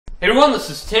Hey everyone, this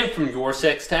is Tim from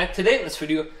YourSixTech. Today in this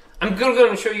video, I'm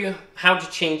going to show you how to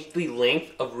change the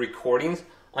length of recordings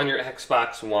on your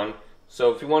Xbox One.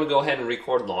 So if you want to go ahead and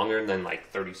record longer than like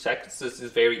 30 seconds, this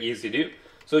is very easy to do.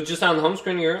 So just on the home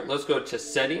screen here, let's go to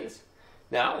Settings.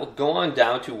 Now we'll go on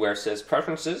down to where it says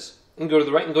Preferences, and go to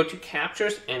the right and go to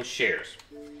Captures and Shares.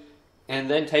 And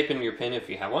then type in your PIN if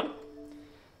you have one.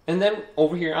 And then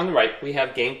over here on the right, we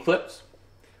have Game Clips.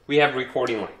 We have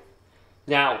Recording Length.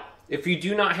 Now, if you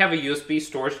do not have a USB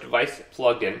storage device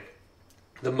plugged in,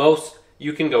 the most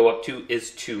you can go up to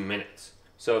is 2 minutes.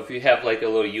 So if you have like a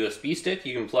little USB stick,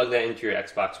 you can plug that into your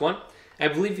Xbox One. I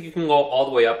believe you can go all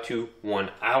the way up to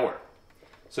 1 hour.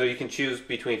 So you can choose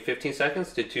between 15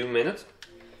 seconds to 2 minutes.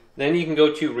 Then you can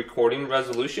go to recording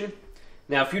resolution.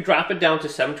 Now if you drop it down to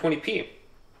 720p,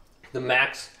 the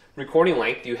max recording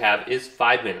length you have is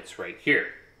 5 minutes right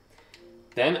here.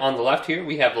 Then on the left here,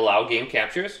 we have allow game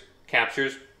captures,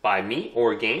 captures by me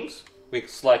or games. We can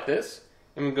select this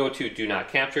and we go to do not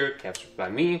capture, capture by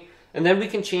me, and then we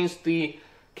can change the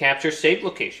capture save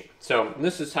location. So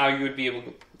this is how you would be able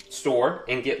to store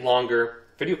and get longer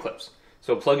video clips.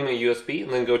 So plug in a USB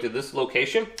and then go to this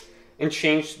location and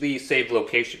change the save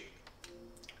location.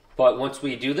 But once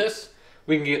we do this,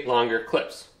 we can get longer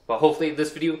clips. But hopefully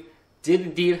this video did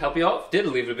indeed help you out. If it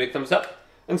did, leave it a big thumbs up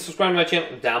and subscribe to my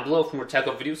channel down below for more tech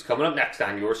videos coming up next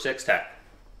on YourSixTech.